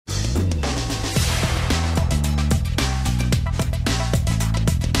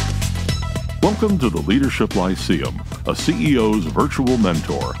Welcome to the Leadership Lyceum, a CEO's virtual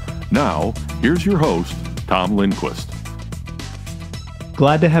mentor. Now, here's your host, Tom Lindquist.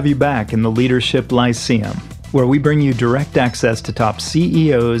 Glad to have you back in the Leadership Lyceum, where we bring you direct access to top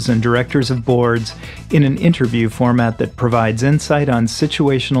CEOs and directors of boards in an interview format that provides insight on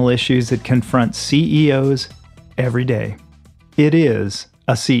situational issues that confront CEOs every day. It is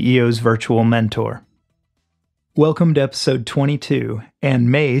a CEO's virtual mentor. Welcome to episode 22 and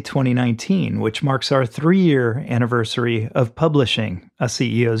May 2019, which marks our 3-year anniversary of publishing a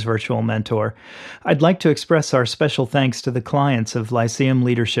CEO's virtual mentor. I'd like to express our special thanks to the clients of Lyceum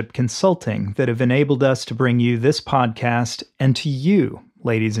Leadership Consulting that have enabled us to bring you this podcast, and to you,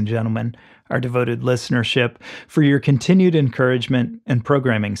 ladies and gentlemen, our devoted listenership, for your continued encouragement and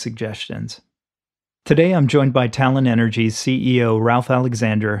programming suggestions. Today I'm joined by Talen Energy's CEO Ralph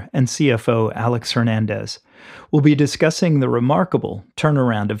Alexander and CFO Alex Hernandez. We'll be discussing the remarkable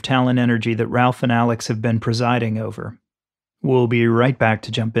turnaround of Talen Energy that Ralph and Alex have been presiding over. We'll be right back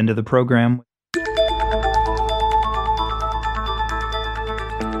to jump into the program.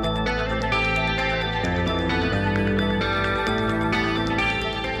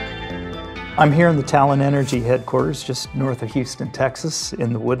 I'm here in the Talen Energy headquarters, just north of Houston, Texas,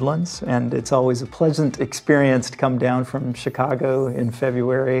 in the Woodlands, and it's always a pleasant experience to come down from Chicago in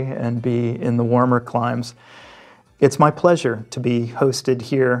February and be in the warmer climes. It's my pleasure to be hosted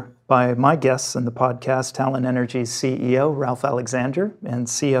here by my guests in the podcast, Talen Energy's CEO, Ralph Alexander, and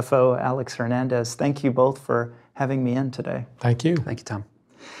CFO, Alex Hernandez. Thank you both for having me in today. Thank you. Thank you, Tom.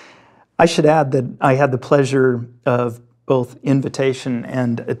 I should add that I had the pleasure of both invitation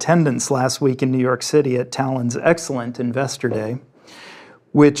and attendance last week in New York City at Talen's excellent Investor Day,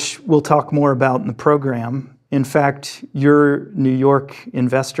 which we'll talk more about in the program. In fact, your New York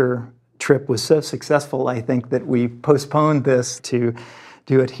investor trip was so successful, I think, that we postponed this to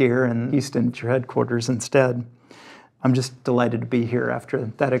do it here in Houston at your headquarters instead. I'm just delighted to be here after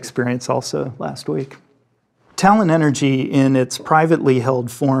that experience also last week. Talen Energy in its privately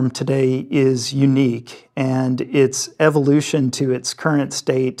held form today is unique, and its evolution to its current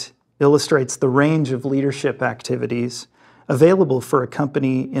state illustrates the range of leadership activities available for a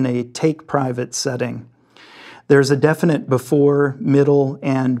company in a take-private setting. There's a definite before, middle,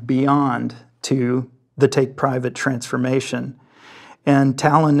 and beyond to the take-private transformation, and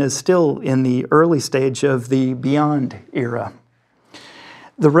Talen is still in the early stage of the beyond era.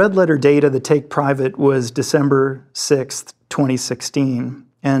 The red letter date of the take private was December 6th, 2016.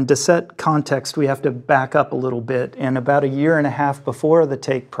 And to set context, we have to back up a little bit. And about a year and a half before the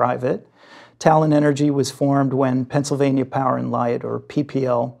take private, Talen Energy was formed when Pennsylvania Power and Light, or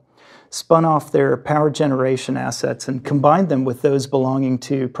PPL, spun off their power generation assets and combined them with those belonging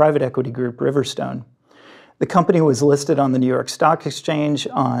to private equity group Riverstone. The company was listed on the New York Stock Exchange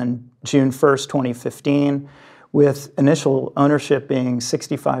on June 1st, 2015, with initial ownership being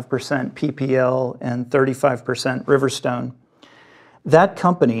 65% PPL and 35% Riverstone. That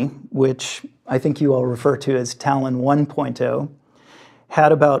company, which I think you all refer to as Talen 1.0,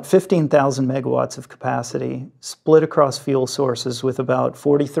 had about 15,000 megawatts of capacity, split across fuel sources with about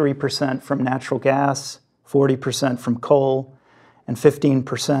 43% from natural gas, 40% from coal, and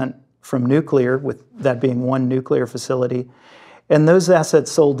 15% from nuclear, with that being one nuclear facility. And those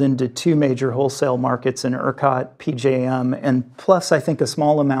assets sold into two major wholesale markets in ERCOT, PJM, and plus I think a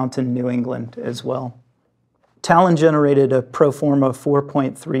small amount in New England as well. Talen generated a pro forma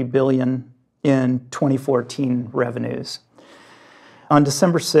 $4.3 billion in 2014 revenues. On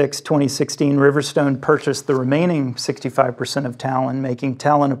December 6, 2016, Riverstone purchased the remaining 65% of Talen, making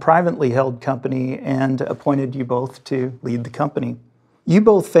Talen a privately held company, and appointed you both to lead the company. You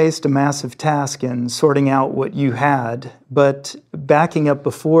both faced a massive task in sorting out what you had, but backing up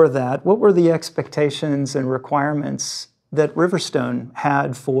before that, what were the expectations and requirements that Riverstone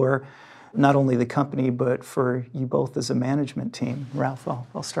had for not only the company, but for you both as a management team? Ralph,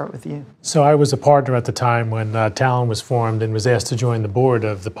 I'll start with you. So I was a partner at the time when Talen was formed and was asked to join the board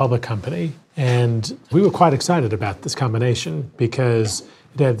of the public company. And we were quite excited about this combination because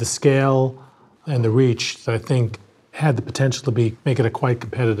it had the scale and the reach that I think had the potential to make it a quite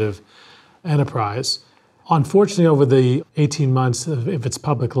competitive enterprise. Unfortunately, over the 18 months of its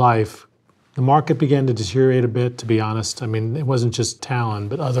public life, the market began to deteriorate a bit, to be honest. I mean, it wasn't just Talen,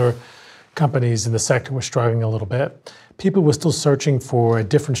 but other companies in the sector were struggling a little bit. People were still searching for a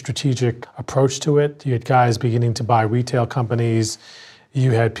different strategic approach to it. You had guys beginning to buy retail companies.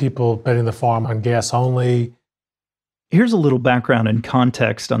 You had people betting the farm on gas only. Here's a little background and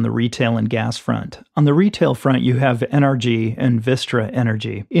context on the retail and gas front. On the retail front, you have NRG and Vistra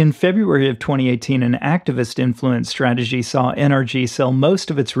Energy. In February of 2018, an activist-influenced strategy saw NRG sell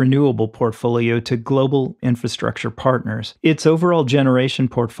most of its renewable portfolio to global infrastructure partners. Its overall generation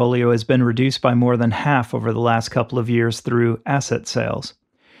portfolio has been reduced by more than half over the last couple of years through asset sales.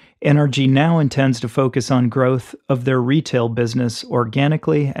 NRG now intends to focus on growth of their retail business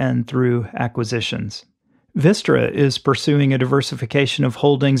organically and through acquisitions. Vistra is pursuing a diversification of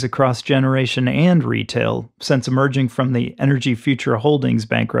holdings across generation and retail since emerging from the Energy Future Holdings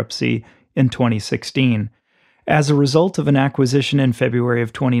bankruptcy in 2016. As a result of an acquisition in February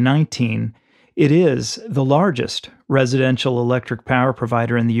of 2019, it is the largest residential electric power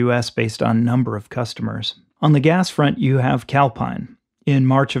provider in the U.S. based on number of customers. On the gas front, you have Calpine. In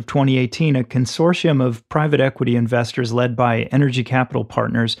March of 2018, a consortium of private equity investors led by Energy Capital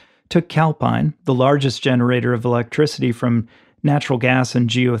Partners took Calpine, the largest generator of electricity from natural gas and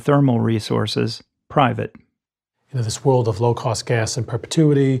geothermal resources, private. This world of low-cost gas in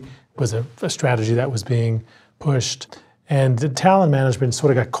perpetuity was a strategy that was being pushed. And the Talen management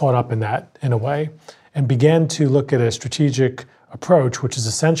sort of got caught up in that in a way and began to look at a strategic approach, which is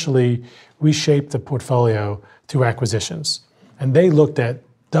essentially reshape the portfolio through acquisitions. And they looked at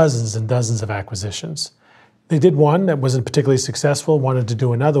dozens and dozens of acquisitions. They did one that wasn't particularly successful, wanted to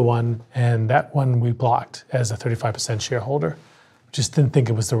do another one, and that one we blocked as a 35% shareholder. Just didn't think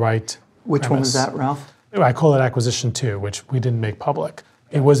it was the right Which premise. one was that, Ralph? I call it Acquisition 2, which we didn't make public.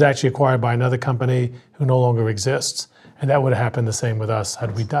 It was actually acquired by another company who no longer exists, and that would have happened the same with us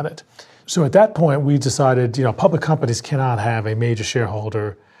had we done it. So at that point, we decided, public companies cannot have a major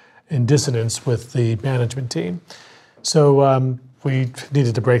shareholder in dissonance with the management team. So we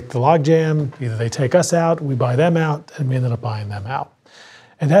needed to break the logjam. Either they take us out, we buy them out, and we ended up buying them out.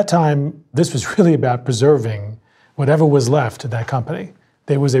 At that time, this was really about preserving whatever was left of that company.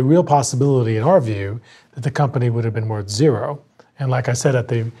 There was a real possibility, in our view, that the company would have been worth zero. And like I said at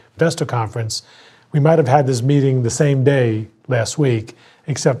the investor conference, we might have had this meeting the same day last week,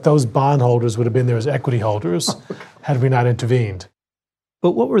 except those bondholders would have been there as equity holders had we not intervened.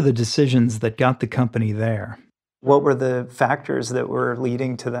 But what were the decisions that got the company there? What were the factors that were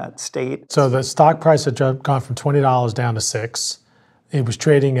leading to that state? So the stock price had gone from $20 down to $6. It was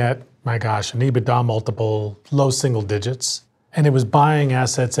trading at, an EBITDA multiple, low single digits. And it was buying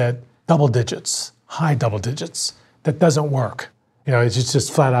assets at double digits, high double digits. That doesn't work. It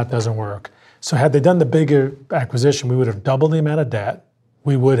just flat out doesn't work. So had they done the bigger acquisition, we would have doubled the amount of debt.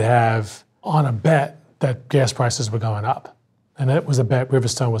 We would have, on a bet, that gas prices were going up. And that was a bet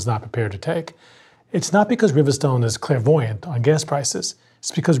Riverstone was not prepared to take. It's not because Riverstone is clairvoyant on gas prices.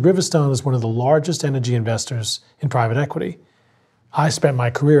 It's because Riverstone is one of the largest energy investors in private equity. I spent my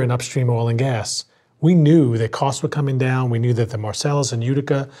career in upstream oil and gas. We knew that costs were coming down. We knew that the Marcellus and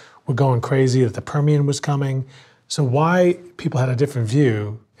Utica were going crazy, that the Permian was coming. So why people had a different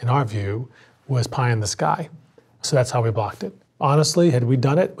view, in our view, was pie in the sky. So that's how we blocked it. Honestly, had we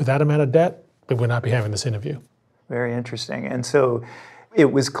done it with that amount of debt, we would not be having this interview. Very interesting. And so it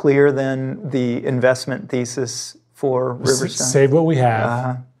was clear then the investment thesis for Riverstone? Save what we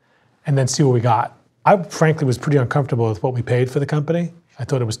have and then see what we got. I frankly was pretty uncomfortable with what we paid for the company. I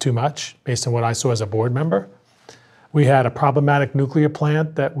thought it was too much based on what I saw as a board member. We had a problematic nuclear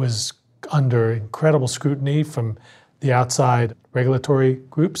plant that was under incredible scrutiny from the outside regulatory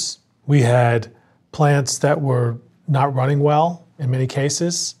groups. We had plants that were not running well in many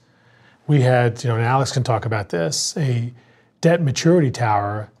cases. We had, and Alex can talk about this, a debt maturity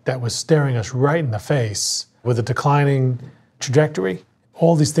tower that was staring us right in the face with a declining trajectory.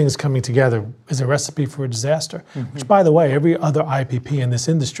 All these things coming together is a recipe for a disaster, which, by the way, every other IPP in this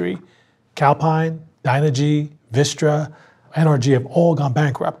industry, Calpine, Dynegy, Vistra, NRG have all gone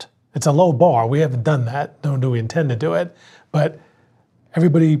bankrupt. It's a low bar. We haven't done that, nor do we intend to do it. But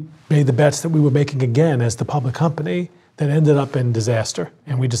everybody made the bets that we were making again as the public company that ended up in disaster,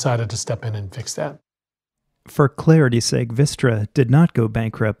 and we decided to step in and fix that. For clarity's sake, Vistra did not go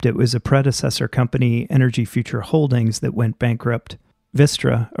bankrupt. It was a predecessor company, Energy Future Holdings, that went bankrupt.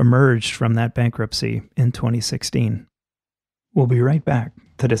 Vistra emerged from that bankruptcy in 2016. We'll be right back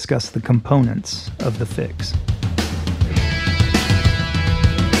to discuss the components of the fix.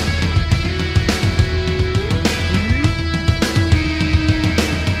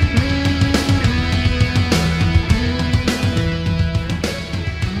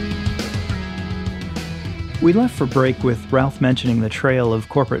 We left for break with Ralph mentioning the trail of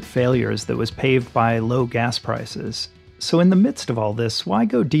corporate failures that was paved by low gas prices. So in the midst of all this, why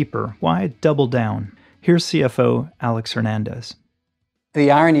go deeper? Why double down? Here's CFO Alex Hernandez. The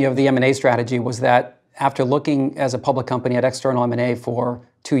irony of the M&A strategy was that after looking as a public company at external M&A for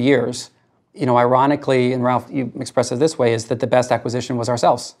 2 years, ironically, and Ralph, you expressed it this way, is that the best acquisition was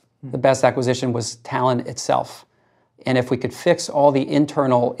ourselves. The best acquisition was Talen itself. And if we could fix all the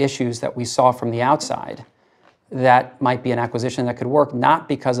internal issues that we saw from the outside, that might be an acquisition that could work, not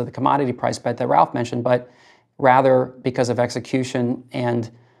because of the commodity price bet that Ralph mentioned, but rather because of execution and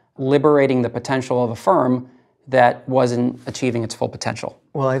liberating the potential of a firm that wasn't achieving its full potential.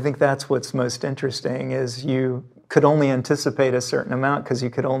 Well, I think that's what's most interesting is you could only anticipate a certain amount because you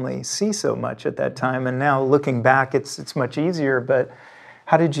could only see so much at that time. And now looking back, it's much easier. But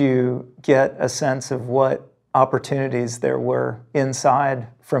how did you get a sense of what opportunities there were inside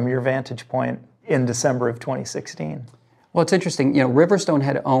from your vantage point in December of 2016? Well, it's interesting. Riverstone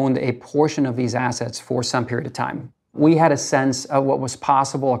had owned a portion of these assets for some period of time. We had a sense of what was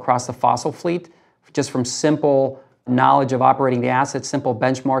possible across the fossil fleet, just from simple knowledge of operating the assets, simple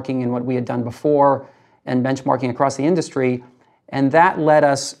benchmarking in what we had done before, and benchmarking across the industry. And that led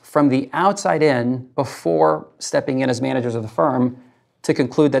us from the outside in, before stepping in as managers of the firm, to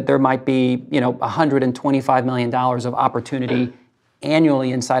conclude that there might be, $125 million of opportunity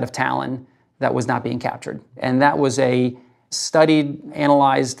annually inside of Talen that was not being captured. And that was a studied,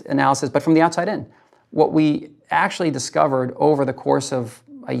 analyzed analysis, but from the outside in. What we actually discovered over the course of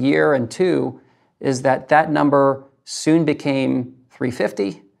a year and two is that number soon became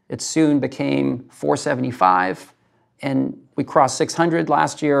 350. It soon became 475. And we crossed 600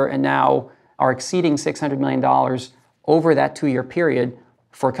 last year and now are exceeding $600 million over that 2-year period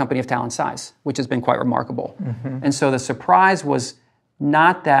for a company of Talen's size, which has been quite remarkable. Mm-hmm. And so the surprise was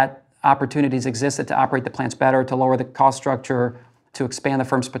not that opportunities existed to operate the plants better, to lower the cost structure, to expand the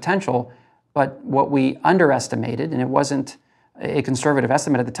firm's potential, but what we underestimated, and it wasn't a conservative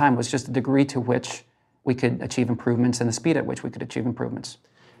estimate at the time, was just the degree to which we could achieve improvements and the speed at which we could achieve improvements.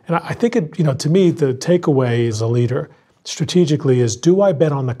 And I think, to me, the takeaway as a leader strategically is, do I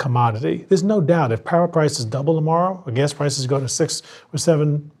bet on the commodity? There's no doubt if power prices double tomorrow, or gas prices go to $6 or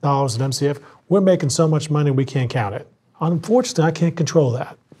 $7 an MCF, we're making so much money we can't count it. Unfortunately, I can't control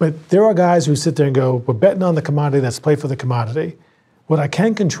that. But there are guys who sit there and go, we're betting on the commodity, let's play for the commodity. What I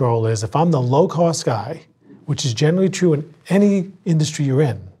can control is if I'm the low-cost guy, which is generally true in any industry you're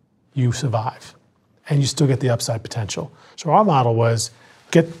in, you survive. And you still get the upside potential. So our model was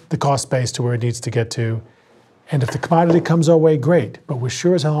get the cost base to where it needs to get to. And if the commodity comes our way, great. But we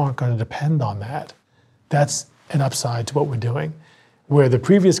sure as hell aren't going to depend on that. That's an upside to what we're doing. Where the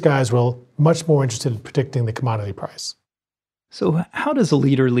previous guys were much more interested in predicting the commodity price. So how does a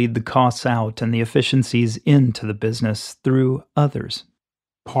leader lead the costs out and the efficiencies into the business through others?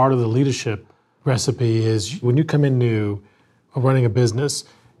 Part of the leadership recipe is when you come in new or running a business,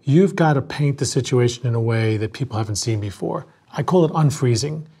 you've got to paint the situation in a way that people haven't seen before. I call it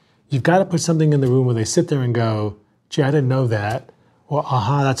unfreezing. You've got to put something in the room where they sit there and go, gee, I didn't know that, or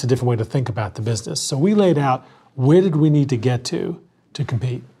that's a different way to think about the business. So we laid out where did we need to get to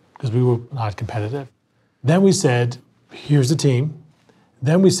compete, because we were not competitive. Then we said, here's the team.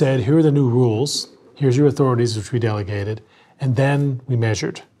 Then we said, here are the new rules. Here's your authorities, which we delegated. And then we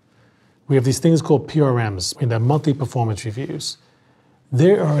measured. We have these things called PRMs, monthly performance reviews.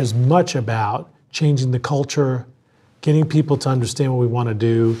 They are as much about changing the culture, getting people to understand what we want to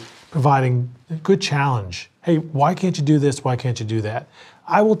do, providing a good challenge. Hey, why can't you do this? Why can't you do that?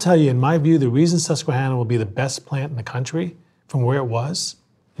 I will tell you, in my view, the reason Susquehanna will be the best plant in the country from where it was,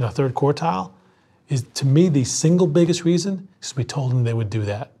 third quartile, is, to me, the single biggest reason is we told them they would do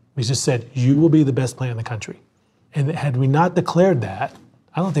that. We just said, you will be the best plant in the country. And had we not declared that,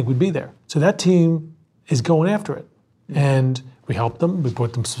 I don't think we'd be there. So that team is going after it. And we helped them, we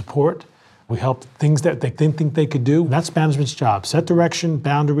brought them support, we helped things that they didn't think they could do. That's management's job. Set direction,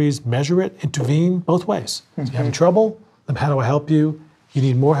 boundaries, measure it, intervene both ways. Mm-hmm. So you're having trouble, then how do I help you? You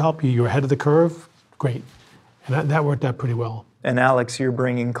need more help, you're ahead of the curve, great. And that worked out pretty well. And Alex, you're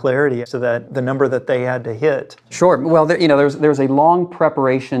bringing clarity to that, the number that they had to hit. Sure. Well, there's a long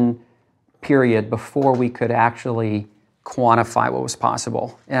preparation period before we could actually quantify what was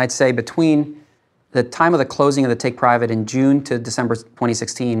possible. And I'd say between the time of the closing of the take private in June to December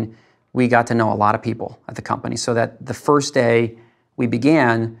 2016, we got to know a lot of people at the company. So that the first day we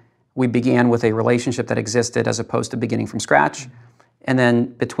began with a relationship that existed as opposed to beginning from scratch. And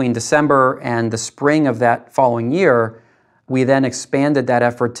then between December and the spring of that following year, we then expanded that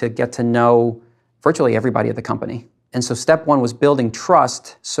effort to get to know virtually everybody at the company. And so step one was building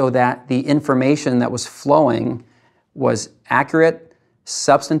trust so that the information that was flowing was accurate,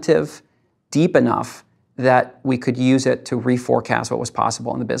 substantive, deep enough that we could use it to reforecast what was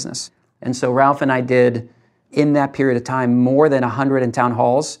possible in the business. And so Ralph and I did, in that period of time, more than 100 town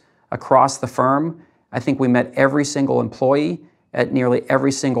halls across the firm, I think we met every single employee at nearly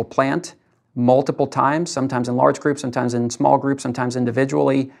every single plant multiple times, sometimes in large groups, sometimes in small groups, sometimes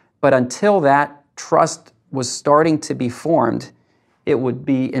individually. But until that trust was starting to be formed, it would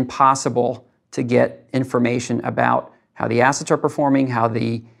be impossible to get information about how the assets are performing, how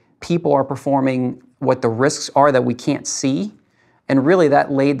the people are performing, what the risks are that we can't see. And really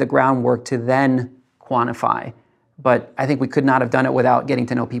that laid the groundwork to then quantify. But I think we could not have done it without getting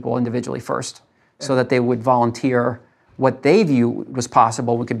to know people individually first, so that they would volunteer what they view was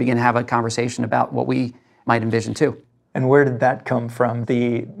possible. We could begin to have a conversation about what we might envision too. And where did that come from?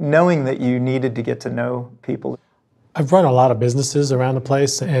 The knowing that you needed to get to know people? I've run a lot of businesses around the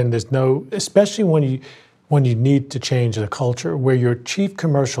place, and there's no, especially when you need to change the culture, where your chief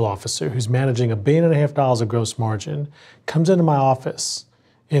commercial officer, who's managing $1.5 billion of gross margin, comes into my office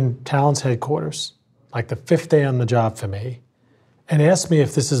in Talen's headquarters, like the 5th day on the job for me, and asks me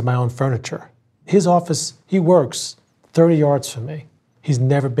if this is my own furniture. His office, he works 30 yards from me. He's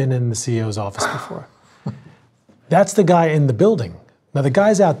never been in the CEO's office before. That's the guy in the building. Now the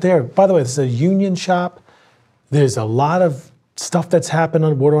guys out there, by the way, this is a union shop. There's a lot of stuff that's happened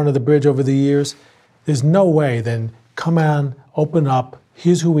on water under the bridge over the years. There's no way then come on, open up,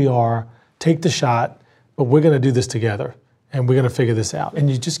 here's who we are, take the shot, but we're gonna do this together and we're gonna figure this out. And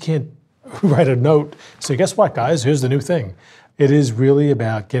you just can't write a note, say, guess what guys, here's the new thing. It is really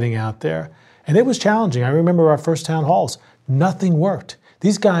about getting out there. And it was challenging. I remember our first town halls, nothing worked.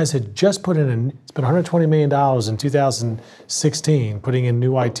 These guys had just put in, it's been $120 million in 2016, putting in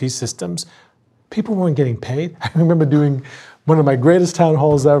new IT systems. People weren't getting paid. I remember doing one of my greatest town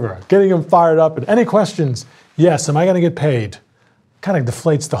halls ever, getting them fired up. And any questions? Yes, am I gonna get paid? Kind of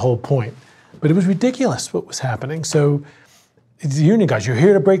deflates the whole point. But it was ridiculous what was happening. So the union guys, you're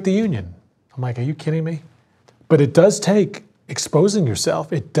here to break the union. I'm like, are you kidding me? But it does take exposing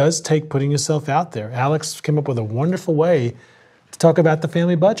yourself. It does take putting yourself out there. Alex came up with a wonderful way to talk about the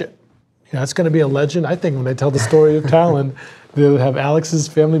family budget. You know, it's going to be a legend. I think when they tell the story of Talen, they'll have Alex's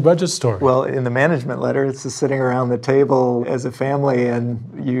family budget story. Well, in the management letter, it's just sitting around the table as a family and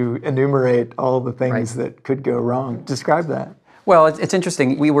you enumerate all the things that could go wrong. Describe that. Well, it's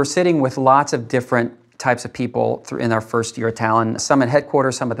interesting. We were sitting with lots of different types of people in our first year at Talen, some at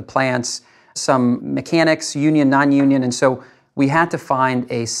headquarters, some at the plants, some mechanics, union, non-union. And so we had to find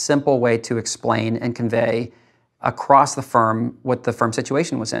a simple way to explain and convey across the firm what the firm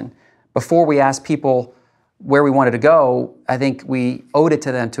situation was in. Before we asked people where we wanted to go, I think we owed it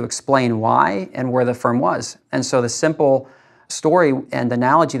to them to explain why and where the firm was. And so the simple story and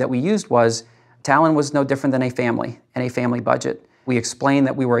analogy that we used was Talen was no different than a family and a family budget. We explained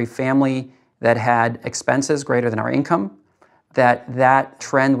that we were a family that had expenses greater than our income, that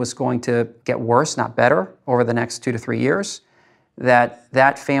trend was going to get worse, not better, over the next 2 to 3 years,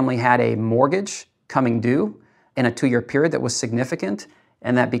 that family had a mortgage coming due in a 2-year period that was significant,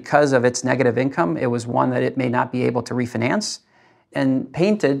 and that because of its negative income, it was one that it may not be able to refinance, and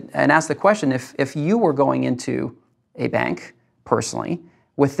painted and asked the question, if you were going into a bank personally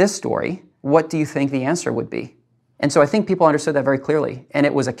with this story, what do you think the answer would be? And so I think people understood that very clearly, and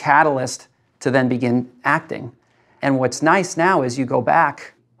it was a catalyst to then begin acting. And what's nice now is you go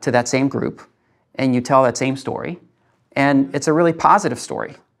back to that same group and you tell that same story, and it's a really positive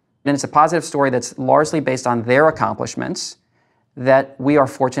story. And it's a positive story that's largely based on their accomplishments that we are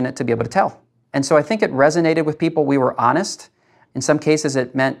fortunate to be able to tell. And so I think it resonated with people. We were honest. In some cases,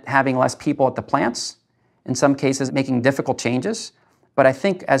 it meant having less people at the plants. In some cases, making difficult changes. But I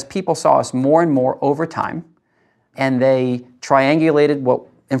think as people saw us more and more over time, and they triangulated what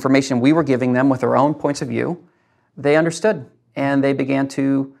information we were giving them with their own points of view, they understood. And they began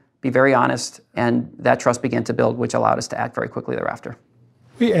to be very honest, and that trust began to build, which allowed us to act very quickly thereafter.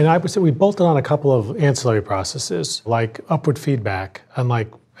 And I would say we bolted on a couple of ancillary processes, like upward feedback,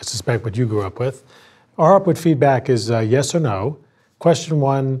 unlike I suspect what you grew up with. Our upward feedback is yes or no. Question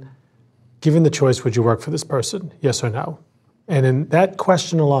 1, given the choice, would you work for this person? Yes or no? And in that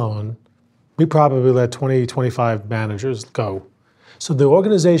question alone, we probably let 20, 25 managers go. So the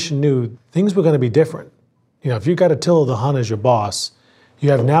organization knew things were going to be different. You know, if you got Attila the Hun as your boss, you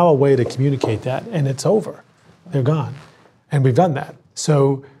have now a way to communicate that, and it's over. They're gone. And we've done that.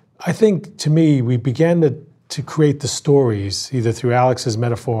 So I think, to me, we began to create the stories, either through Alex's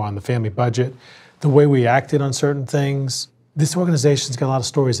metaphor on the family budget, the way we acted on certain things. This organization's got a lot of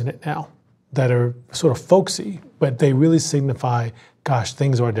stories in it now that are sort of folksy, but they really signify, gosh,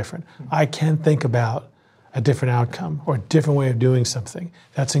 things are different. I can think about a different outcome or a different way of doing something.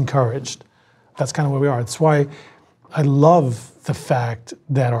 That's encouraged. That's kind of where we are. That's why I love the fact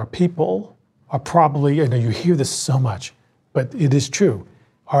that our people are probably, I know you hear this so much, but it is true.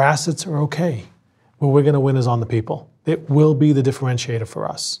 Our assets are okay. where we're going to win is on the people. It will be the differentiator for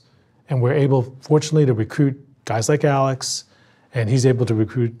us. And we're able, fortunately, to recruit guys like Alex, and he's able to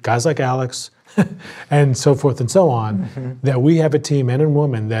recruit guys like Alex, and so forth and so on, that we have a team, men and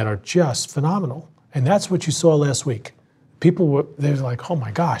women, that are just phenomenal. And that's what you saw last week. People they were like, oh my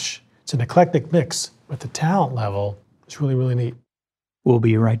gosh, it's an eclectic mix, but the talent level is really, really neat. We'll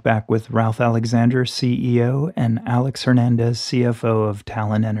be right back with Ralph Alexander, CEO, and Alex Hernandez, CFO of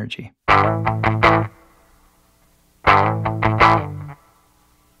Talen Energy.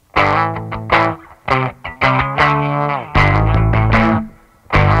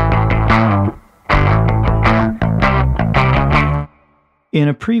 In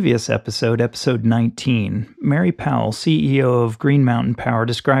a previous episode, episode 19, Mary Powell, CEO of Green Mountain Power,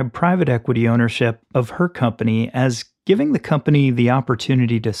 described private equity ownership of her company as giving the company the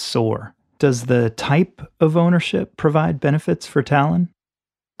opportunity to soar. Does the type of ownership provide benefits for Talen?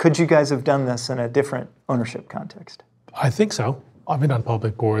 Could you guys have done this in a different ownership context? I think so. I've been on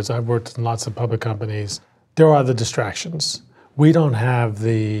public boards. I've worked in lots of public companies. There are the distractions. We don't have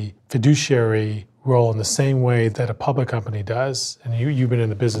the fiduciary role in the same way that a public company does. And you've been in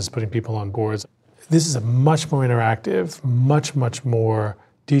the business putting people on boards. This is a much more interactive, much more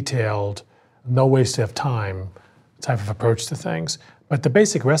detailed, no waste of time type of approach to things. But the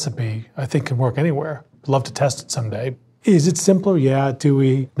basic recipe, I think, can work anywhere. Love to test it someday. Is it simpler? Yeah. Do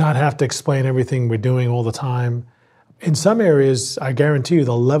we not have to explain everything we're doing all the time? In some areas, I guarantee you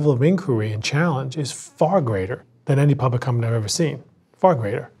the level of inquiry and challenge is far greater than any public company I've ever seen. Far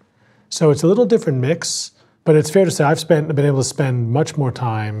greater. So it's a little different mix, but it's fair to say I've been able to spend much more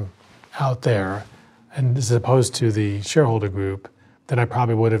time out there, and as opposed to the shareholder group, than I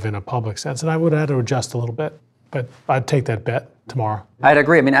probably would have in a public sense. And I would have had to adjust a little bit, but I'd take that bet tomorrow. I'd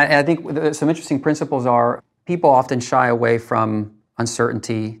agree. I mean, I think some interesting principles are people often shy away from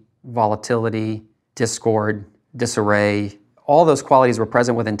uncertainty, volatility, discord, disarray. All those qualities were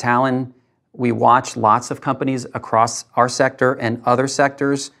present within Talen. We watch lots of companies across our sector and other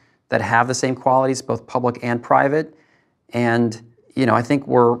sectors that have the same qualities, both public and private. And, I think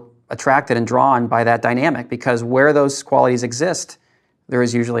we're attracted and drawn by that dynamic because where those qualities exist, there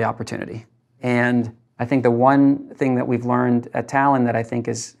is usually opportunity. And I think the one thing that we've learned at Talen that I think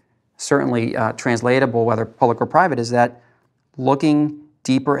is certainly translatable, whether public or private, is that looking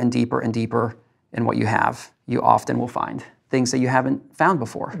deeper and deeper and deeper in what you have, you often will find things that you haven't found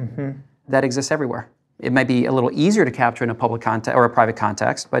before that exist everywhere. It might be a little easier to capture in a public context or a private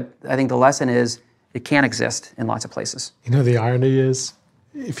context, but I think the lesson is it can exist in lots of places. The irony is,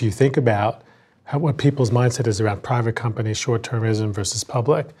 if you think about what people's mindset is around private companies, short-termism versus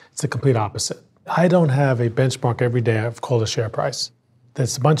public, it's the complete opposite. I don't have a benchmark every day I've called a share price.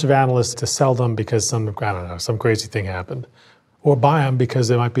 There's a bunch of analysts to sell them because some crazy thing happened, or buy them because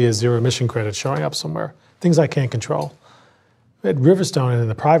there might be a zero emission credit showing up somewhere, things I can't control. At Riverstone, and in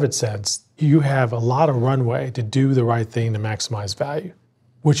the private sense, you have a lot of runway to do the right thing to maximize value,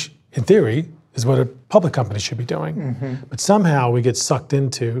 which in theory is what a public company should be doing. But somehow we get sucked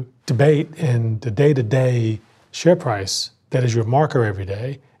into debate in the day-to-day share price that is your marker every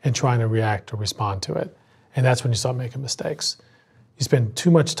day and trying to react or respond to it. And that's when you start making mistakes. You spend too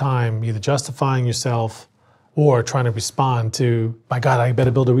much time either justifying yourself or trying to respond to, my God, I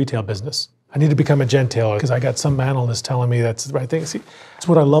better build a retail business. I need to become a gentailer because I got some analyst telling me that's the right thing. See, that's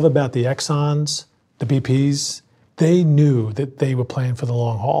what I love about the Exxons, the BPs. They knew that they were playing for the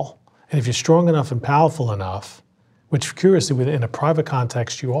long haul. And if you're strong enough and powerful enough, which curiously within a private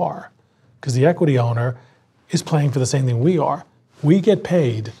context you are, because the equity owner is playing for the same thing we are. We get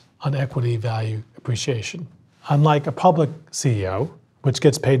paid on equity value appreciation. Unlike a public CEO, which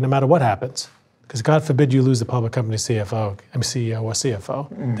gets paid no matter what happens. Because God forbid you lose the public company CEO or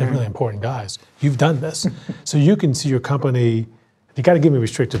CFO. They're really important guys. You've done this. So you can see your company, you got to give me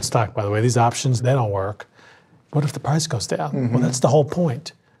restricted stock, by the way. These options, they don't work. What if the price goes down? Well, that's the whole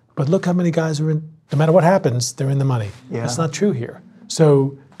point. But look how many guys are in, no matter what happens, they're in the money. Yeah. That's not true here.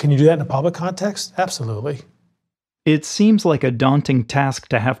 So can you do that in a public context? Absolutely. It seems like a daunting task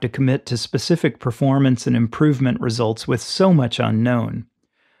to have to commit to specific performance and improvement results with so much unknown.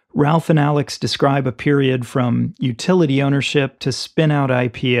 Ralph and Alex describe a period from utility ownership to spin-out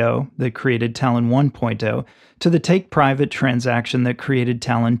IPO that created Talen 1.0 to the take-private transaction that created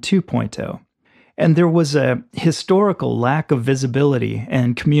Talen 2.0. And there was a historical lack of visibility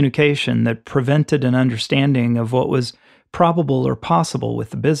and communication that prevented an understanding of what was probable or possible with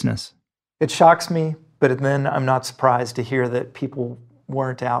the business. It shocks me, but then I'm not surprised to hear that people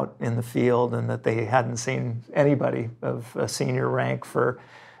weren't out in the field and that they hadn't seen anybody of a senior rank for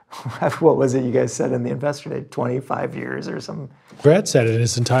What was it you guys said in the Investor Day? 25 years or something? Brad said it in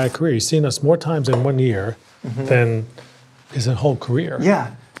his entire career. He's seen us more times in 1 year than his whole career.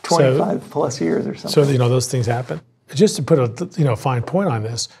 Yeah, 25 plus years or something. So, those things happen. Just to put a fine point on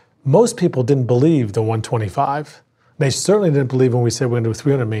this, most people didn't believe the 125. They certainly didn't believe when we said we're going to do a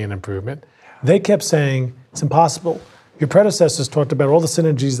 300 million improvement. They kept saying, it's impossible. Your predecessors talked about all the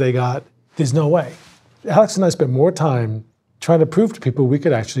synergies they got. There's no way. Alex and I spent more time trying to prove to people we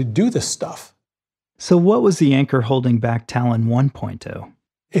could actually do this stuff. So what was the anchor holding back Talen 1.0?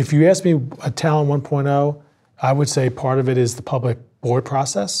 If you ask me a Talen 1.0, I would say part of it is the public board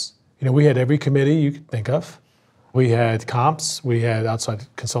process. We had every committee you could think of. We had comps, we had outside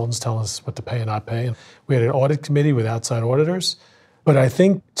consultants telling us what to pay and not pay. And we had an audit committee with outside auditors. But I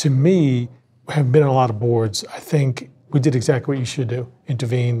think, to me, having been on a lot of boards, I think we did exactly what you should do.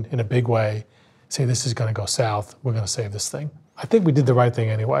 Intervene in a big way, say this is going to go south, we're going to save this thing. I think we did the right thing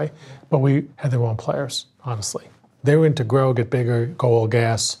anyway, but we had the wrong players, honestly. They were into grow, get bigger, go all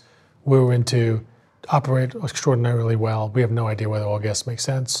gas. We were into operate extraordinarily well. We have no idea whether all gas makes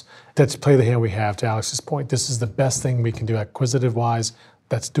sense. Let's play the hand we have, to Alex's point. This is the best thing we can do acquisitive-wise.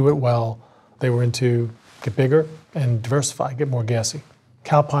 Let's do it well. They were into get bigger and diversify, get more gassy.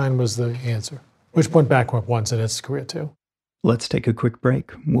 Calpine was the answer, which went backward once in its career too. Let's take a quick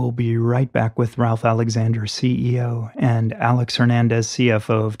break. We'll be right back with Ralph Alexander, CEO, and Alex Hernandez,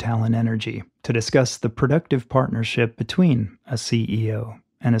 CFO of Talen Energy, to discuss the productive partnership between a CEO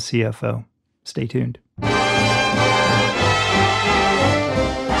and a CFO. Stay tuned.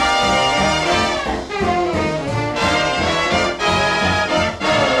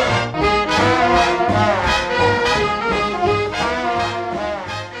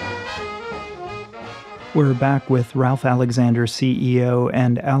 We're back with Ralph Alexander, CEO,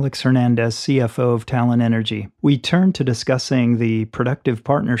 and Alex Hernandez, CFO of Talen Energy. We turn to discussing the productive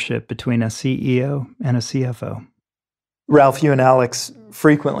partnership between a CEO and a CFO. Ralph, you and Alex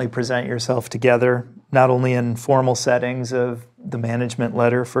frequently present yourself together, not only in formal settings of the management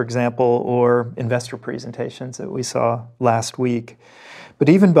letter, for example, or investor presentations that we saw last week, but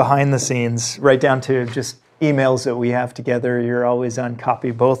even behind the scenes, right down to just emails that we have together. You're always on copy,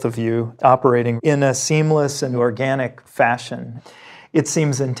 both of you, operating in a seamless and organic fashion. It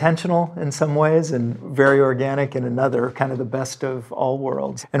seems intentional in some ways and very organic in another, kind of the best of all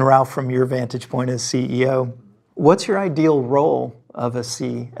worlds. And Ralph, from your vantage point as CEO, what's your ideal role of a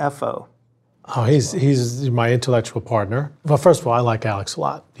CFO? Oh, he's my intellectual partner. Well, first of all, I like Alex a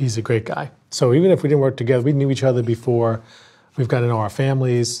lot. He's a great guy. So even if we didn't work together, we knew each other before. We've got to know our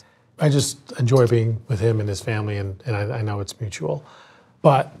families. I just enjoy being with him and his family, and I know it's mutual.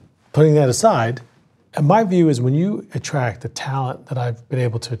 But putting that aside, my view is when you attract the talent that I've been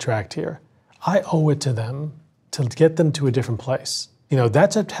able to attract here, I owe it to them to get them to a different place.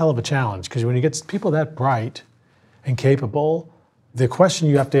 That's a hell of a challenge, because when you get people that bright and capable, the question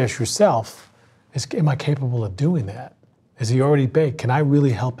you have to ask yourself is, am I capable of doing that? Is he already baked? Can I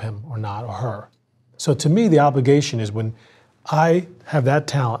really help him or not, or her? So to me, the obligation is when I have that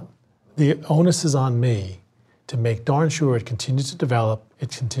talent, the onus is on me to make darn sure it continues to develop, it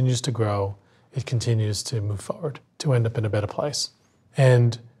continues to grow, it continues to move forward, to end up in a better place.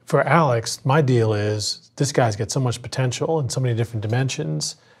 And for Alex, my deal is, this guy's got so much potential in so many different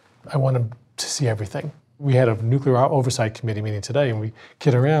dimensions. I want him to see everything. We had a nuclear oversight committee meeting today, and we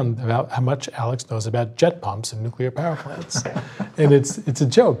kid around about how much Alex knows about jet pumps and nuclear power plants. And it's a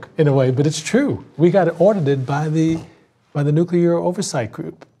joke in a way, but it's true. We got audited by the nuclear oversight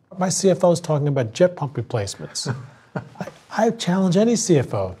group. My CFO is talking about jet pump replacements. I challenge any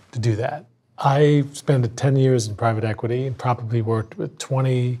CFO to do that. I spent 10 years in private equity and probably worked with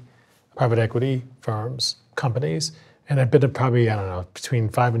 20 private equity firms, companies, and I've been to probably, between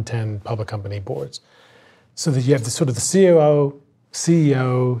 5 and 10 public company boards. So that you have the sort of the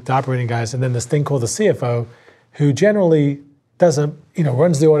CEO, the operating guys, and then this thing called the CFO, who generally doesn't,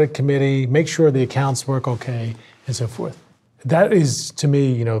 runs the audit committee, makes sure the accounts work okay, and so forth. That is, to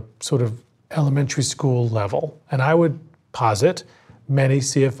me, sort of elementary school level. And I would posit many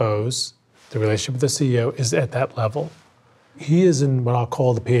CFOs, the relationship with the CEO is at that level. He is in what I'll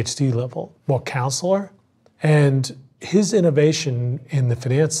call the PhD level, more counselor. And his innovation in the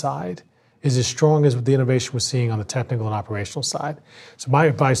finance side is as strong as the innovation we're seeing on the technical and operational side. So my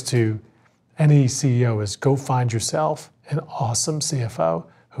advice to any CEO is go find yourself an awesome CFO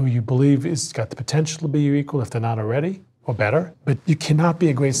who you believe has got the potential to be your equal if they're not already, or better. But you cannot be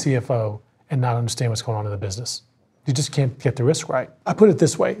a great CFO and not understand what's going on in the business. You just can't get the risk right. I put it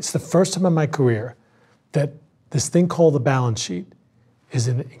this way, it's the first time in my career that this thing called the balance sheet is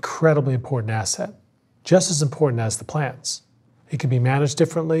an incredibly important asset, just as important as the plans. It can be managed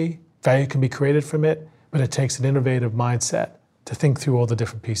differently, value can be created from it, but it takes an innovative mindset to think through all the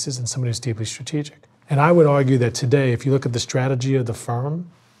different pieces and somebody who's deeply strategic. And I would argue that today, if you look at the strategy of the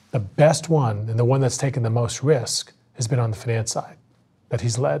firm, the best one and the one that's taken the most risk has been on the finance side that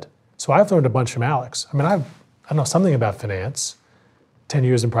he's led. So I've learned a bunch from Alex. I mean, I know something about finance, 10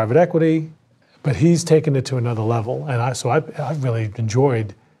 years in private equity, but he's taken it to another level. And I've really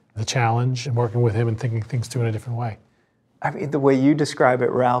enjoyed the challenge and working with him and thinking things through in a different way. I mean, the way you describe it,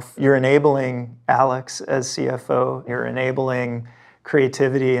 Ralph, you're enabling Alex as CFO, you're enabling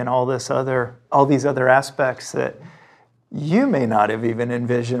creativity and all these other aspects that you may not have even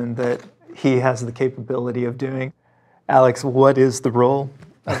envisioned that he has the capability of doing. Alex, what is the role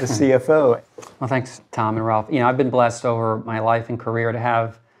of the CFO? Well, thanks, Tom and Ralph. I've been blessed over my life and career to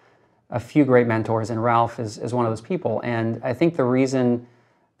have a few great mentors, and Ralph is one of those people. And I think the reason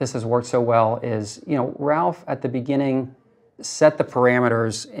this has worked so well is, Ralph at the beginning set the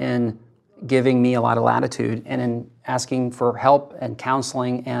parameters in giving me a lot of latitude and in asking for help and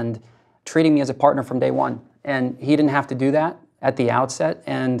counseling and treating me as a partner from day one. And he didn't have to do that at the outset.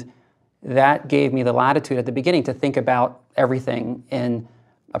 And that gave me the latitude at the beginning to think about everything in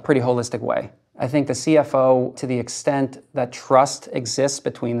a pretty holistic way. I think the CFO, to the extent that trust exists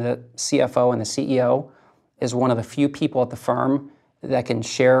between the CFO and the CEO, is one of the few people at the firm that can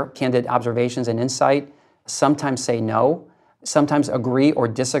share candid observations and insight, sometimes say no, sometimes agree or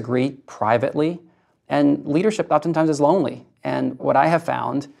disagree privately. And leadership oftentimes is lonely. And what I have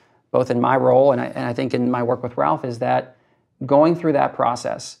found, both in my role and I think in my work with Ralph, is that going through that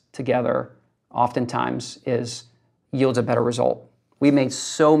process together oftentimes yields a better result. We made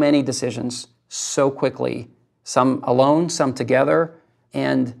so many decisions so quickly, some alone, some together.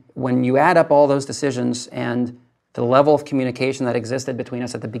 And when you add up all those decisions and the level of communication that existed between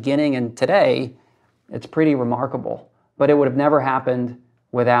us at the beginning and today, it's pretty remarkable. But it would have never happened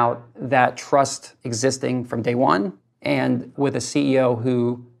without that trust existing from day one and with a CEO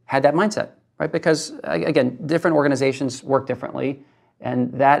who had that mindset, right? Because again, different organizations work differently,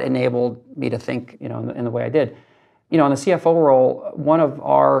 and that enabled me to think, in the way I did. In the CFO role, one of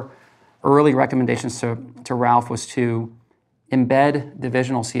our early recommendations to Ralph was to embed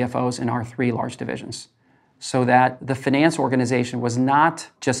divisional CFOs in our 3 large divisions so that the finance organization was not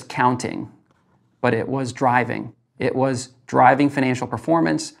just counting, but it was driving. It was driving financial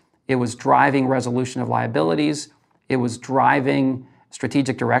performance. It was driving resolution of liabilities. It was driving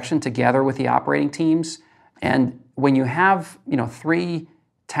strategic direction together with the operating teams. And when you have, 3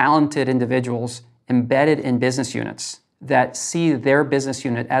 talented individuals embedded in business units that see their business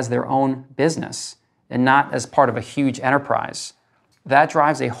unit as their own business and not as part of a huge enterprise, that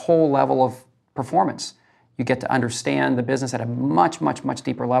drives a whole level of performance. You get to understand the business at a much, much, much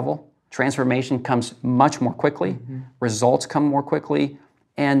deeper level. Transformation comes much more quickly, results come more quickly,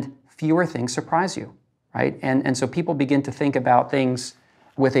 and fewer things surprise you, right? And so people begin to think about things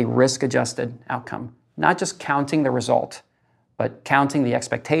with a risk-adjusted outcome, not just counting the result, but counting the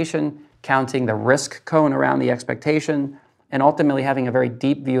expectation, counting the risk cone around the expectation, and ultimately having a very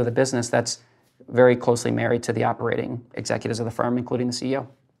deep view of the business that's very closely married to the operating executives of the firm, including the CEO.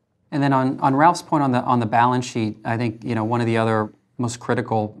 And then on Ralph's point on the balance sheet, I think one of the other most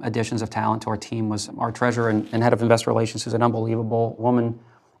critical additions of talent to our team was our treasurer and head of investor relations, who's an unbelievable woman.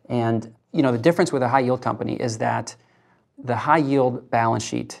 And the difference with a high yield company is that the high yield balance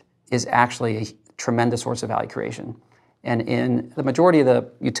sheet is actually a tremendous source of value creation. And in the majority of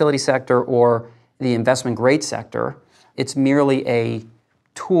the utility sector or the investment grade sector, it's merely a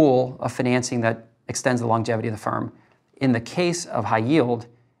tool of financing that extends the longevity of the firm. In the case of high yield,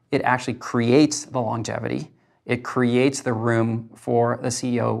 it actually creates the longevity. It creates the room for the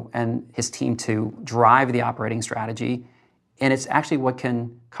CEO and his team to drive the operating strategy, and it's actually what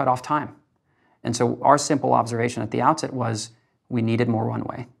can cut off time. And so our simple observation at the outset was we needed more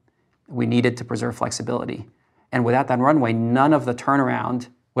runway. We needed to preserve flexibility. And without that runway, none of the turnaround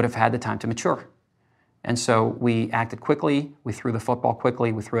would have had the time to mature. And so we acted quickly, we threw the football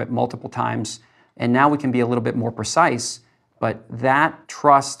quickly, we threw it multiple times, and now we can be a little bit more precise, but that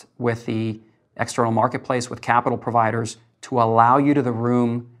trust with the external marketplace, with capital providers, to allow you to the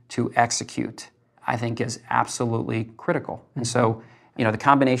room to execute, I think is absolutely critical. And so, the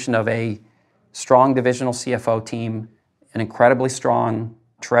combination of a strong divisional CFO team, an incredibly strong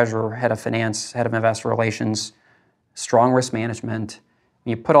treasurer, head of finance, head of investor relations, strong risk management,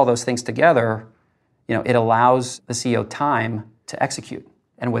 when you put all those things together, it allows the CEO time to execute.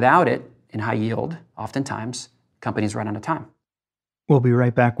 And without it, in high yield, oftentimes, companies run out of time. We'll be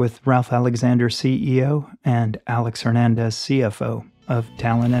right back with Ralph Alexander, CEO, and Alex Hernandez, CFO of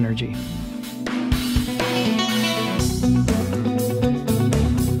Talen Energy.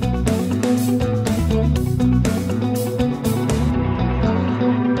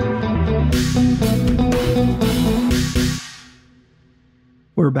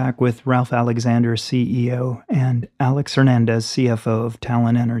 We're back with Ralph Alexander, CEO, and Alex Hernandez, CFO of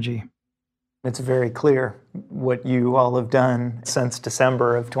Talen Energy. It's very clear what you all have done since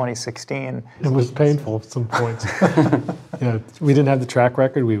December of 2016. It was painful at some points. We didn't have the track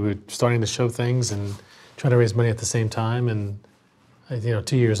record. We were starting to show things and try to raise money at the same time. And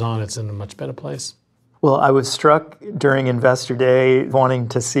 2 years on, it's in a much better place. Well, I was struck during Investor Day wanting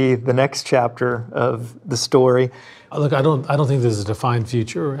to see the next chapter of the story. Look, I don't think there's a defined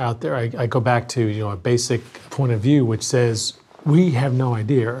future out there. I go back to a basic point of view, which says we have no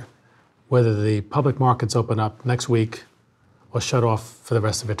idea whether the public markets open up next week or shut off for the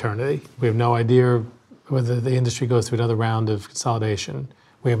rest of eternity. We have no idea whether the industry goes through another round of consolidation.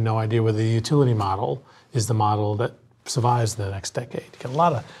 We have no idea whether the utility model is the model that survives the next decade. You get a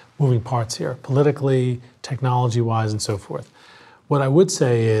lot of moving parts here, politically, technology-wise, and so forth. What I would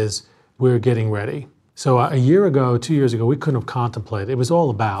say is we're getting ready. So a year ago, 2 years ago, we couldn't have contemplated. It was all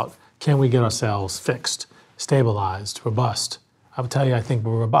about, can we get ourselves fixed, stabilized, robust? I would tell you, I think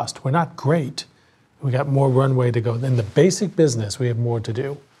we're robust. We're not great. We got more runway to go. In the basic business, we have more to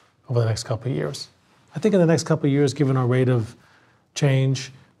do over the next couple of years. I think in the next couple of years, given our rate of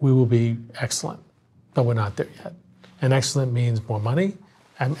change, we will be excellent, but we're not there yet. And excellent means more money,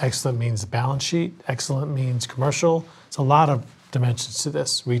 and excellent means balance sheet, excellent means commercial. It's a lot of dimensions to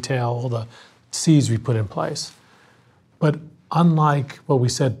this, retail, all the C's we put in place. But unlike what we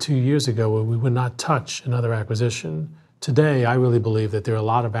said 2 years ago, where we would not touch another acquisition, today, I really believe that there are a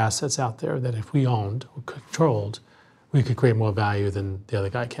lot of assets out there that if we owned or controlled, we could create more value than the other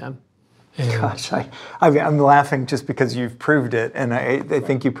guy can. And Gosh, I'm laughing just because you've proved it, and I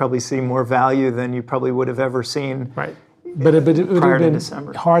think you probably see more value than you probably would have ever seen. Right, but it would have been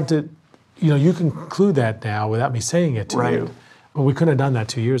December. Hard to, you can conclude that now without me saying it to you, but we couldn't have done that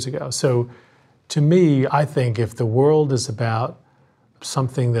 2 years ago. So, to me, I think if the world is about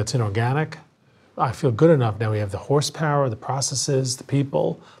something that's inorganic, I feel good enough now we have the horsepower, the processes, the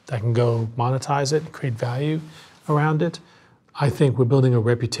people that can go monetize it, create value around it. I think we're building a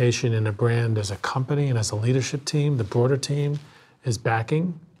reputation and a brand as a company and as a leadership team. The broader team is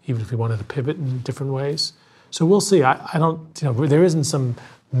backing, even if we wanted to pivot in different ways. So we'll see. I don't, there isn't some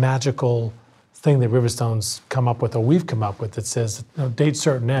magical thing that Riverstone's come up with or we've come up with that says, date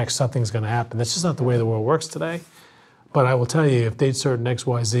certain X, something's going to happen. That's just not the way the world works today. But I will tell you, if date certain X,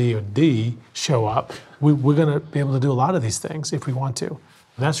 Y, Z, or D show up, we're going to be able to do a lot of these things if we want to. And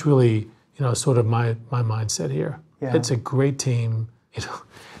that's really, sort of my mindset here. Yeah. It's a great team.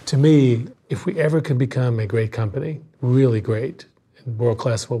 To me, if we ever can become a great company, really great, and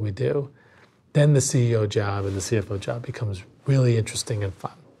world-class what we do, then the CEO job and the CFO job becomes really interesting and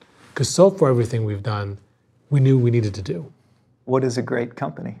fun. Because so far, everything we've done, we knew we needed to do. What is a great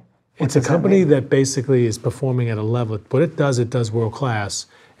company? It's a company that basically is performing at a level. What it does world class,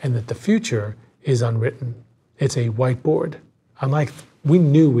 and that the future is unwritten. It's a whiteboard. Unlike, we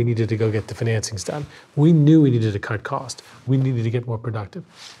knew we needed to go get the financings done. We knew we needed to cut costs. We needed to get more productive.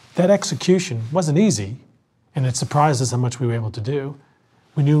 That execution wasn't easy, and it surprised us how much we were able to do.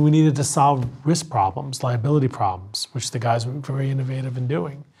 We knew we needed to solve risk problems, liability problems, which the guys were very innovative in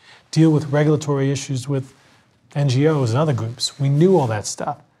doing. Deal with regulatory issues with NGOs and other groups. We knew all that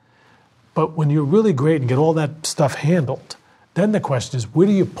stuff. But when you're really great and get all that stuff handled, then the question is, where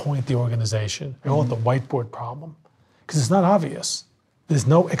do you point the organization? I call it the whiteboard problem. Because it's not obvious. There's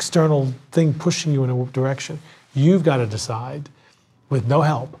no external thing pushing you in a direction. You've got to decide, with no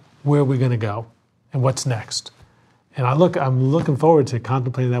help, where we're going to go and what's next. And I'm looking forward to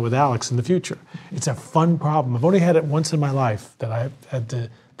contemplating that with Alex in the future. It's a fun problem. I've only had it once in my life that I've had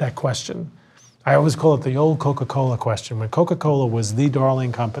that question. I always call it the old Coca-Cola question. When Coca-Cola was the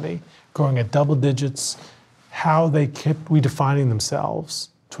darling company, growing at double digits, how they kept redefining themselves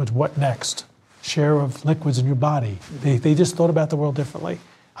towards what next? Share of liquids in your body. They just thought about the world differently.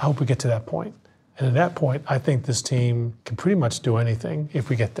 I hope we get to that point. And at that point, I think this team can pretty much do anything if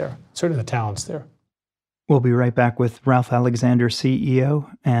we get there. Certainly the talent's there. We'll be right back with Ralph Alexander,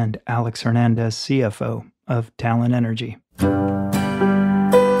 CEO, and Alex Hernandez, CFO of Talen Energy.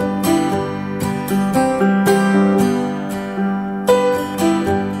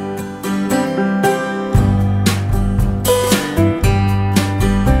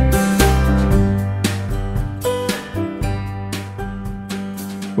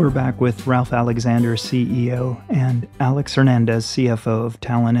 We're back with Ralph Alexander, CEO, and Alex Hernandez, CFO of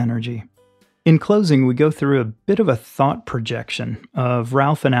Talen Energy. In closing, we go through a bit of a thought projection of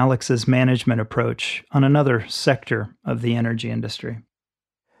Ralph and Alex's management approach on another sector of the energy industry.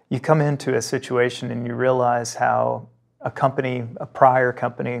 You come into a situation and you realize how a prior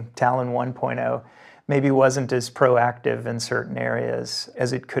company, Talen 1.0, maybe wasn't as proactive in certain areas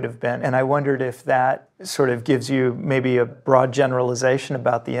as it could have been. And I wondered if that sort of gives you maybe a broad generalization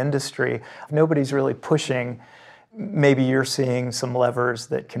about the industry. If nobody's really pushing, maybe you're seeing some levers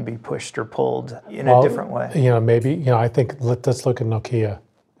that can be pushed or pulled in a different way. Maybe, I think let's look at Nokia.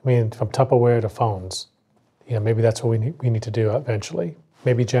 I mean, from Tupperware to phones, maybe that's what we need to do eventually.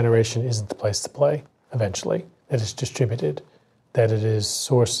 Maybe generation isn't the place to play eventually, that it's distributed, that it is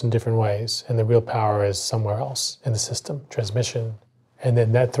sourced in different ways, and the real power is somewhere else in the system, transmission, and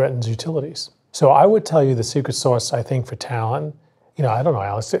then that threatens utilities. So I would tell you the secret sauce, I think, for Talen, I don't know,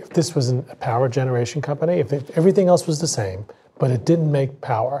 Alex, if this wasn't a power generation company, if everything else was the same, but it didn't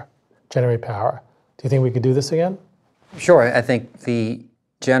generate power, do you think we could do this again? Sure. I think the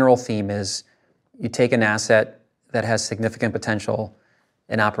general theme is you take an asset that has significant potential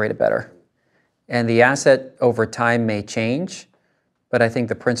and operate it better. And the asset over time may change, but I think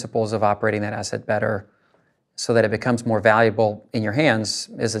the principles of operating that asset better so that it becomes more valuable in your hands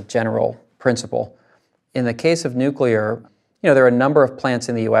is a general principle. In the case of nuclear, there are a number of plants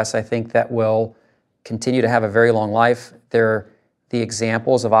in the U.S., I think, that will continue to have a very long life. They're the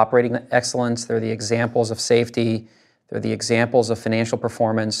examples of operating excellence. They're the examples of safety. They're the examples of financial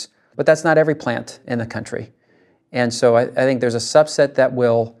performance. But that's not every plant in the country. And so I think there's a subset that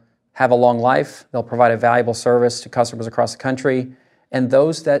will have a long life. They'll provide a valuable service to customers across the country. And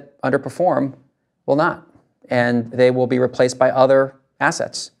those that underperform will not. And they will be replaced by other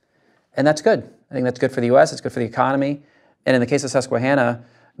assets. And that's good. I think that's good for the U.S. It's good for the economy. And in the case of Susquehanna,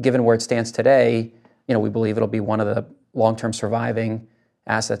 given where it stands today, we believe it'll be one of the long-term surviving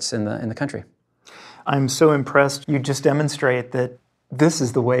assets in the country. I'm so impressed. You just demonstrate that this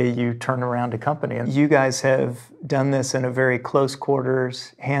is the way you turn around a company. And you guys have done this in a very close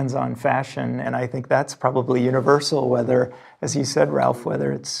quarters, hands-on fashion. And I think that's probably universal, whether, as you said, Ralph,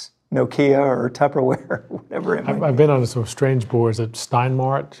 whether it's Nokia or Tupperware, whatever it might be. I've been on some strange boards at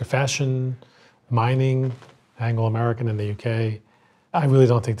Steinmart, fashion, mining, Anglo-American in the UK. I really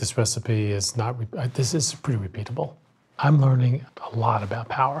don't think this recipe is this is pretty repeatable. I'm learning a lot about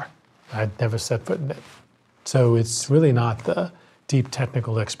power. I'd never set foot in it. So it's really not the deep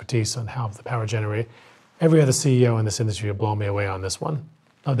technical expertise on how the power generate. Every other CEO in this industry will blow me away on this one.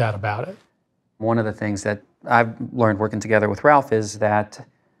 No doubt about it. One of the things that I've learned working together with Ralph is that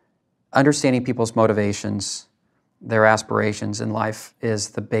understanding people's motivations, their aspirations in life is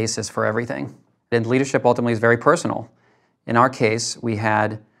the basis for everything. And leadership ultimately is very personal. In our case, we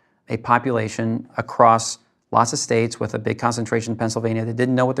had a population across lots of states with a big concentration in Pennsylvania that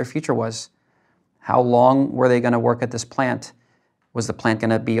didn't know what their future was. How long were they going to work at this plant? Was the plant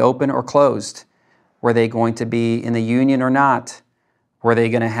going to be open or closed? Were they going to be in the union or not? Were they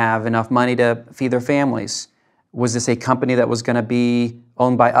going to have enough money to feed their families? Was this a company that was going to be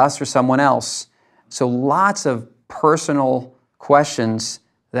owned by us or someone else? So lots of personal questions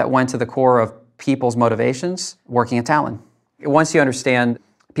that went to the core of people's motivations working at Talen. Once you understand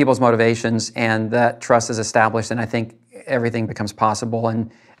people's motivations and that trust is established, then I think everything becomes possible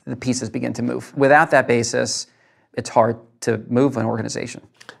and the pieces begin to move. Without that basis, it's hard to move an organization.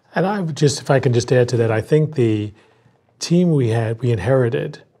 And if I can just add to that, I think the team we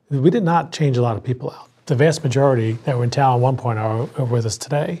inherited, we did not change a lot of people out. The vast majority that were in Talen at one point are with us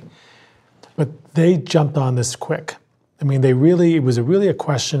today. But they jumped on this quick. I mean, it was really a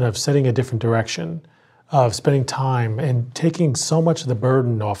question of setting a different direction, of spending time and taking so much of the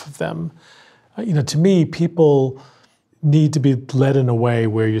burden off of them. To me, people need to be led in a way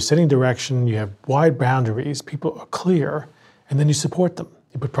where you're setting direction, you have wide boundaries, people are clear, and then you support them.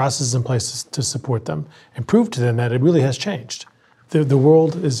 You put processes in place to support them and prove to them that it really has changed. The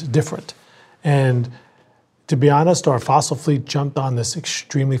world is different. And to be honest, our fossil fleet jumped on this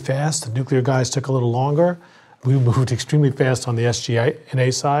extremely fast. The nuclear guys took a little longer. We moved extremely fast on the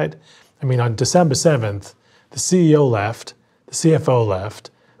SG&A side. I mean, on December 7th, the CEO left, the CFO left,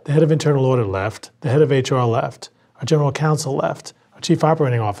 the head of internal audit left, the head of HR left, our general counsel left, our chief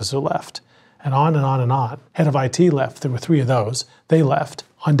operating officer left, and on and on and on. Head of IT left. There were 3 of those. They left.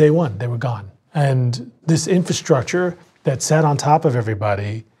 On day 1, they were gone. And this infrastructure that sat on top of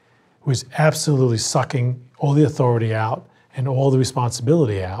everybody was absolutely sucking all the authority out and all the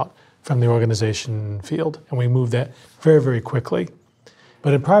responsibility out from the organization field. And we moved that very, very quickly.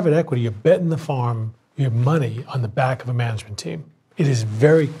 But in private equity, you're betting the farm, you have money on the back of a management team. It is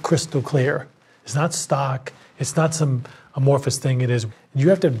very crystal clear. It's not stock. It's not some amorphous thing. You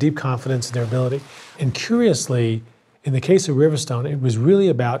have to have deep confidence in their ability. And curiously, in the case of Riverstone, it was really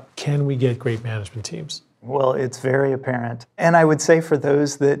about, can we get great management teams? Well, it's very apparent. And I would say for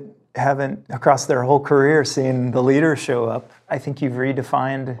those that haven't, across their whole career, seen the leaders show up, I think you've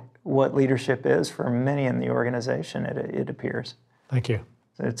redefined what leadership is for many in the organization, it appears. Thank you.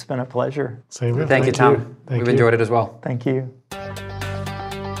 It's been a pleasure. Same here. Thank you, Tom. We've enjoyed it as well. Thank you.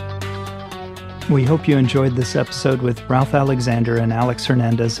 We hope you enjoyed this episode with Ralph Alexander and Alex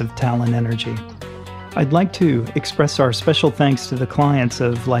Hernandez of Talen Energy. I'd like to express our special thanks to the clients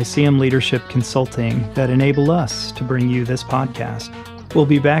of Lyceum Leadership Consulting that enable us to bring you this podcast. We'll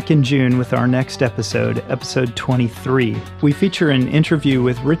be back in June with our next episode, episode 23. We feature an interview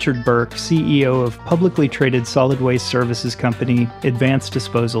with Richard Burke, CEO of publicly traded solid waste services company Advanced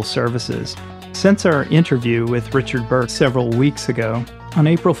Disposal Services. Since our interview with Richard Burke several weeks ago, on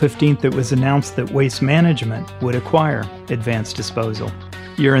April 15th it was announced that Waste Management would acquire Advanced Disposal.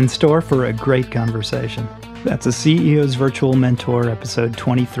 You're in store for a great conversation. That's a CEO's Virtual Mentor, episode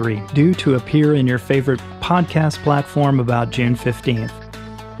 23, due to appear in your favorite podcast platform about June 15th.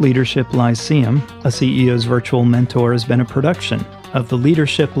 Leadership Lyceum, a CEO's Virtual Mentor, has been a production of the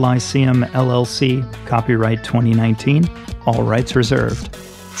Leadership Lyceum LLC, copyright 2019, all rights reserved.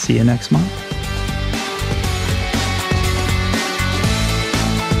 See you next month.